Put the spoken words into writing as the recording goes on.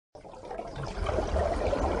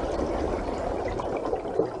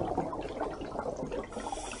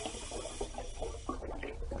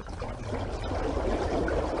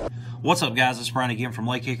What's up, guys? It's Brian again from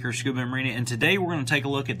LakeHickoryScuba and Marina, and today we're going to take a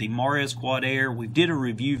look at the Mares Quad Air. We did a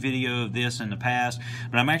review video of this in the past,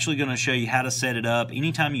 but I'm actually going to show you how to set it up.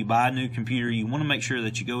 Anytime you buy a new computer, you want to make sure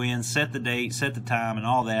that you go in, set the date, set the time, and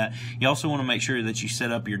all that. You also want to make sure that you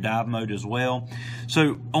set up your dive mode as well.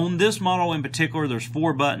 So on this model in particular, there's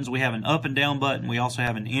 4 buttons. We have an up and down button. We also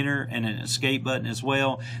have an enter and an escape button as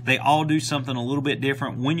well. They all do something a little bit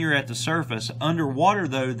different when you're at the surface. Underwater,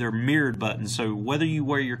 though, they're mirrored buttons. So whether you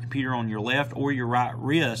wear your computer on your left or your right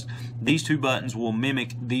wrist, these 2 buttons will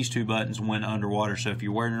mimic these 2 buttons when underwater. So if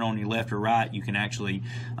you're wearing it on your left or right, you can actually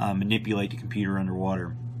manipulate the computer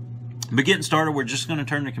underwater. But getting started, we're just going to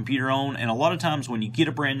turn the computer on, and a lot of times when you get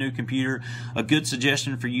a brand new computer, a good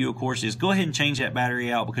suggestion for you, of course, is go ahead and change that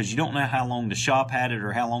battery out, because you don't know how long the shop had it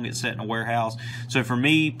or how long it's set in a warehouse. So for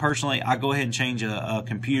me personally, I go ahead and change a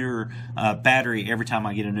computer battery every time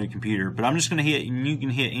I get a new computer. But I'm just going to hit, and you can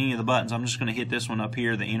hit any of the buttons. I'm just going to hit this one up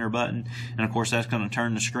here, the enter button, and of course that's going to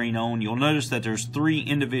turn the screen on. You'll notice that there's 3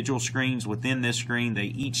 individual screens within this screen. They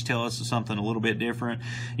each tell us something a little bit different.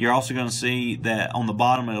 You're also going to see that on the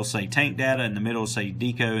bottom it'll say tank data, in the middle will say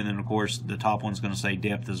deco, and then of course the top one's going to say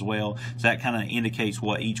depth as well. So that kind of indicates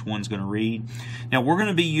what each one's going to read. Now we're going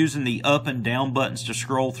to be using the up and down buttons to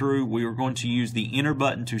scroll through. We are going to use the enter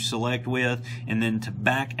button to select with, and then to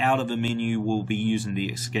back out of the menu we'll be using the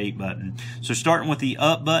escape button. So starting with the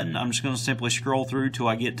up button, I'm just going to simply scroll through till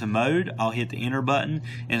I get to mode. I'll hit the enter button,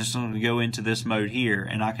 and it's going to go into this mode here,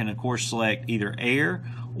 and I can of course select either air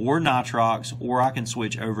or nitrox, or I can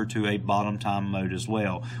switch over to a bottom time mode as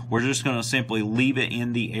well. We're just going to simply leave it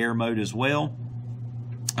in the air mode as well,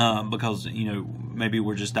 because maybe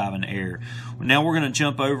we're just diving air. Now we're going to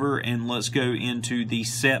jump over and let's go into the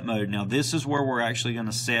set mode. Now this is where we're actually going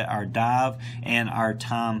to set our dive and our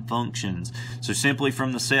time functions. So simply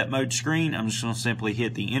from the set mode screen, I'm just going to simply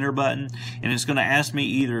hit the enter button, and it's going to ask me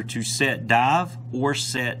either to set dive or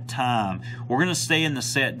set time. We're going to stay in the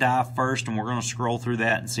set dive first, and we're going to scroll through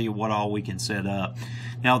that and see what all we can set up.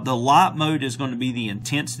 Now the light mode is going to be the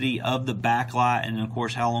intensity of the backlight, and of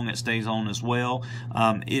course how long it stays on as well.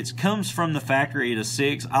 It comes from the factory at a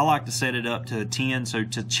 6. I like to set it up to a 10. So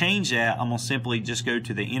to change that, I'm going to simply just go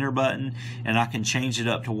to the enter button, and I can change it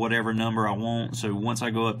up to whatever number I want. So once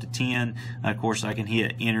I go up to 10, of course I can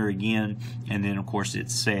hit enter again, and then of course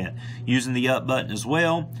it's set. Using the up button as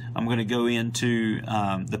well, I'm going to go into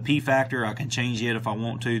the P factor. I can change it if I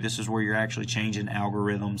want to. This is where you're actually changing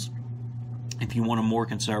algorithms. If you want a more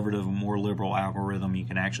conservative, a more liberal algorithm, you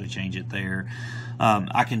can actually change it there.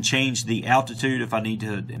 I can change the altitude if I need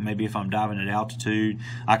to, maybe if I'm diving at altitude.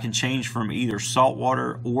 I can change from either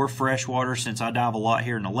saltwater or freshwater. Since I dive a lot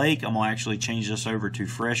here in the lake, I'm going to actually change this over to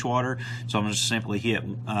freshwater. So I'm going to simply hit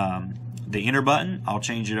the enter button. I'll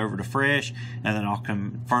change it over to fresh, and then I'll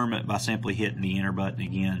confirm it by simply hitting the enter button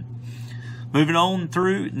again. Moving on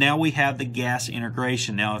through, now we have the gas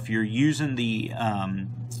integration. Now if you're using the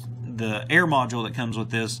air module that comes with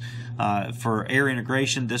this for air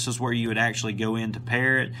integration, this is where you would actually go in to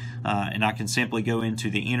pair it, and I can simply go into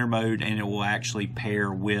the enter mode, and it will actually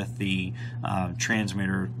pair with the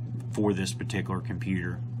transmitter for this particular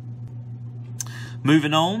computer.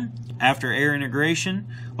 Moving on, after air integration,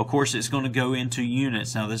 of course it's going to go into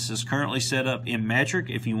units. Now this is currently set up in metric.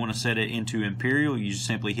 If you want to set it into imperial, you just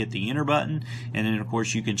simply hit the enter button, and then of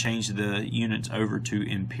course you can change the units over to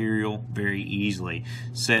imperial very easily.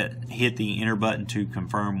 Hit the enter button to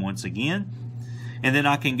confirm once again. And then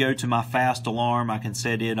I can go to my fast alarm. I can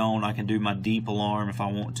set it on. I can do my deep alarm if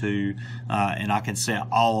I want to, and I can set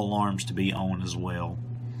all alarms to be on as well.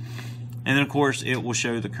 And then of course it will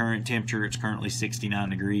show the current temperature. It's currently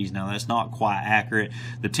 69 degrees. Now that's not quite accurate.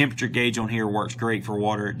 The temperature gauge on here works great for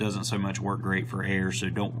water. It doesn't so much work great for air,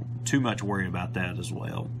 so don't too much worry about that as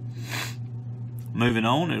well. Moving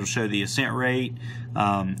on, it'll show the ascent rate.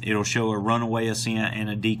 It'll show a runaway ascent and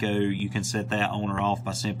a deco. You can set that on or off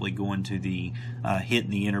by simply going to the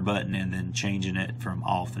hitting the enter button and then changing it from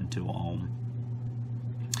off into on.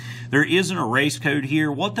 There is an erase code here.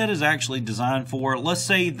 What that is actually designed for, let's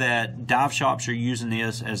say that dive shops are using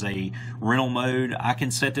this as a rental mode. I can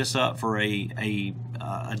set this up for a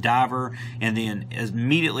diver, and then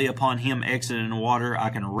immediately upon him exiting the water, I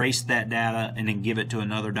can erase that data and then give it to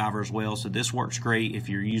another diver as well. So this works great if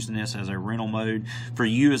you're using this as a rental mode. For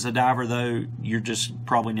you as a diver though, you're just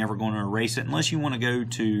probably never going to erase it unless you want to go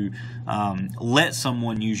to let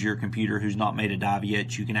someone use your computer who's not made a dive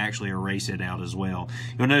yet. You can actually erase it out as well.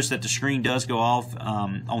 You'll notice that the screen does go off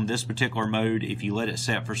on this particular mode. If you let it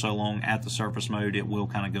set for so long at the surface mode, it will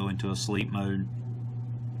kind of go into a sleep mode.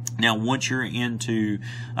 Now once you're into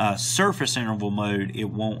surface interval mode, it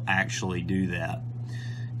won't actually do that.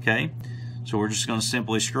 Okay, So we're just going to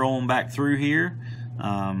simply scroll them back through here.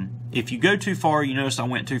 If you go too far, you notice I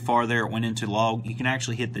went too far there, it went into log. You can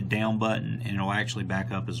actually hit the down button and it'll actually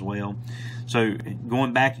back up as well. So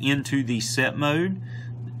going back into the set mode,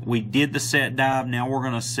 we did the set dive, now we're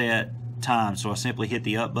going to set time. So I simply hit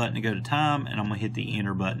the up button to go to time, and I'm going to hit the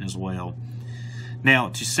enter button as well. Now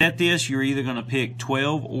to set this, you're either going to pick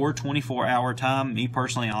 12 or 24-hour time. Me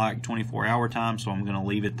personally, I like 24-hour time, so I'm going to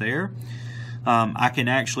leave it there. I can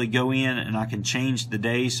actually go in and I can change the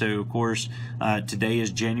day. So of course today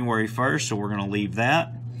is January 1st, so we're going to leave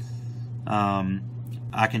that.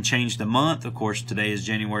 I can change the month. Of course today is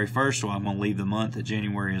January 1st, so I'm going to leave the month at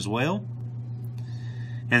January as well.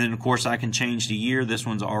 And then of course I can change the year. This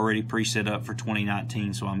one's already preset up for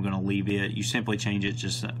 2019, so I'm going to leave it. You simply change it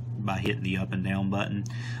just by hitting the up and down button.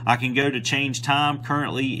 I can go to change time.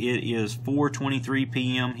 Currently it is 4:23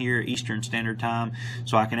 p.m. here Eastern Standard Time,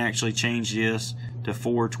 so I can actually change this to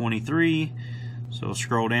 4:23. So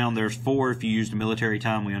scroll down, there's 4. If you use the military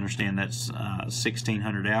time, we understand that's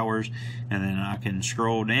 1600 hours. And then I can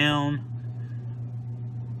scroll down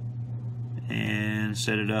and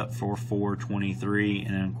set it up for 4:23,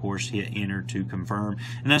 and then of course hit enter to confirm.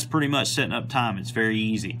 And that's pretty much setting up time. It's very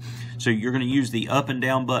easy. So you're going to use the up and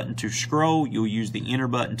down button to scroll, you'll use the enter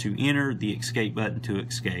button to enter, the escape button to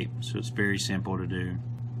escape. So it's very simple to do.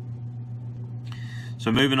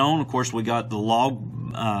 So moving on, of course we got the log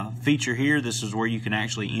feature here. This is where you can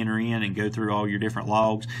actually enter in and go through all your different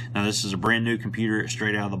logs. Now this is a brand new computer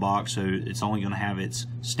straight out of the box, so it's only going to have its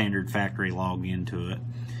standard factory log into it.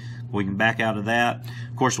 We can back out of that.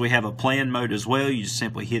 Of course, we have a plan mode as well. You just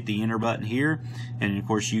simply hit the enter button here, and of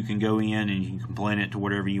course you can go in and you can plan it to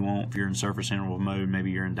whatever you want. If you're in surface interval mode,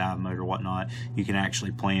 maybe you're in dive mode or whatnot, you can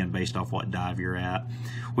actually plan based off what dive you're at.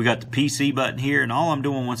 We got the PC button here, and all I'm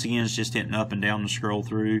doing once again is just hitting up and down to scroll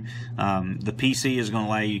through. The PC is going to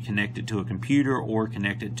allow you to connect it to a computer or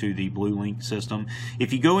connect it to the Blue Link system.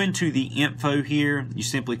 If you go into the info here, you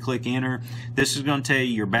simply click enter. This is going to tell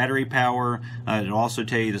you your battery power. It'll also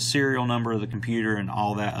tell you the serial number of the computer and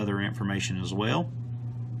all that other information as well.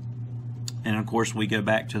 And of course we go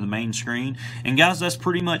back to the main screen. And guys, that's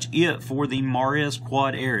pretty much it for the Marez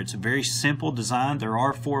Quad Air. It's a very simple design. There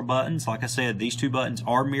are 4 buttons. Like I said, these 2 buttons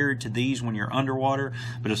are mirrored to these when you're underwater,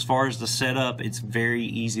 but as far as the setup, it's very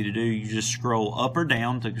easy to do. You just scroll up or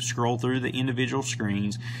down to scroll through the individual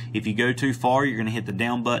screens. If you go too far, you're going to hit the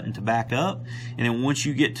down button to back up, and then once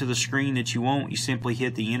you get to the screen that you want, you simply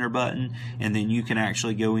hit the enter button, and then you can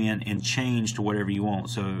actually go in and change to whatever you want.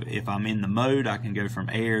 So if I'm in the mode, I can go from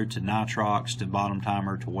air to nitrox to bottom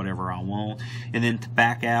timer to whatever I want. And then to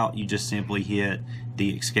back out, you just simply hit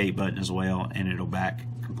the escape button as well, and it'll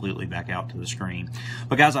completely back out to the screen.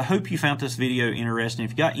 But guys, I hope you found this video interesting.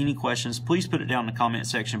 If you got any questions, please put it down in the comment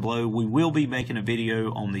section below. We will be making a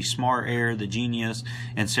video on the Smart Air, the Genius,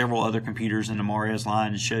 and several other computers in the Marez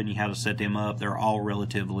line and showing you how to set them up. They're all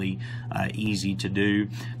relatively easy to do.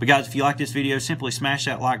 But guys, if you like this video, simply smash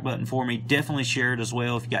that like button for me. Definitely share it as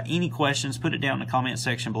well. If you got any questions, put it down in the comment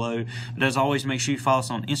section below. But as always, make sure you follow us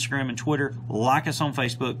on Instagram and Twitter, like us on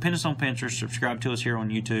Facebook, pin us on Pinterest, subscribe to us here on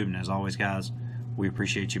YouTube, and as always, guys, we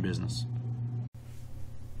appreciate your business.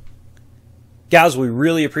 Guys, we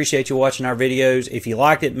really appreciate you watching our videos. If you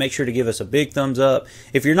liked it, make sure to give us a big thumbs up.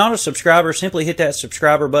 If you're not a subscriber, simply hit that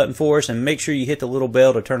subscriber button for us and make sure you hit the little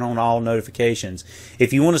bell to turn on all notifications.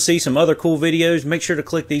 If you want to see some other cool videos, make sure to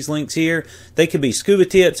click these links here. They could be scuba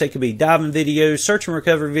tips, they could be diving videos, search and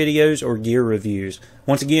recovery videos, or gear reviews.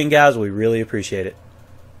 Once again, guys, we really appreciate it.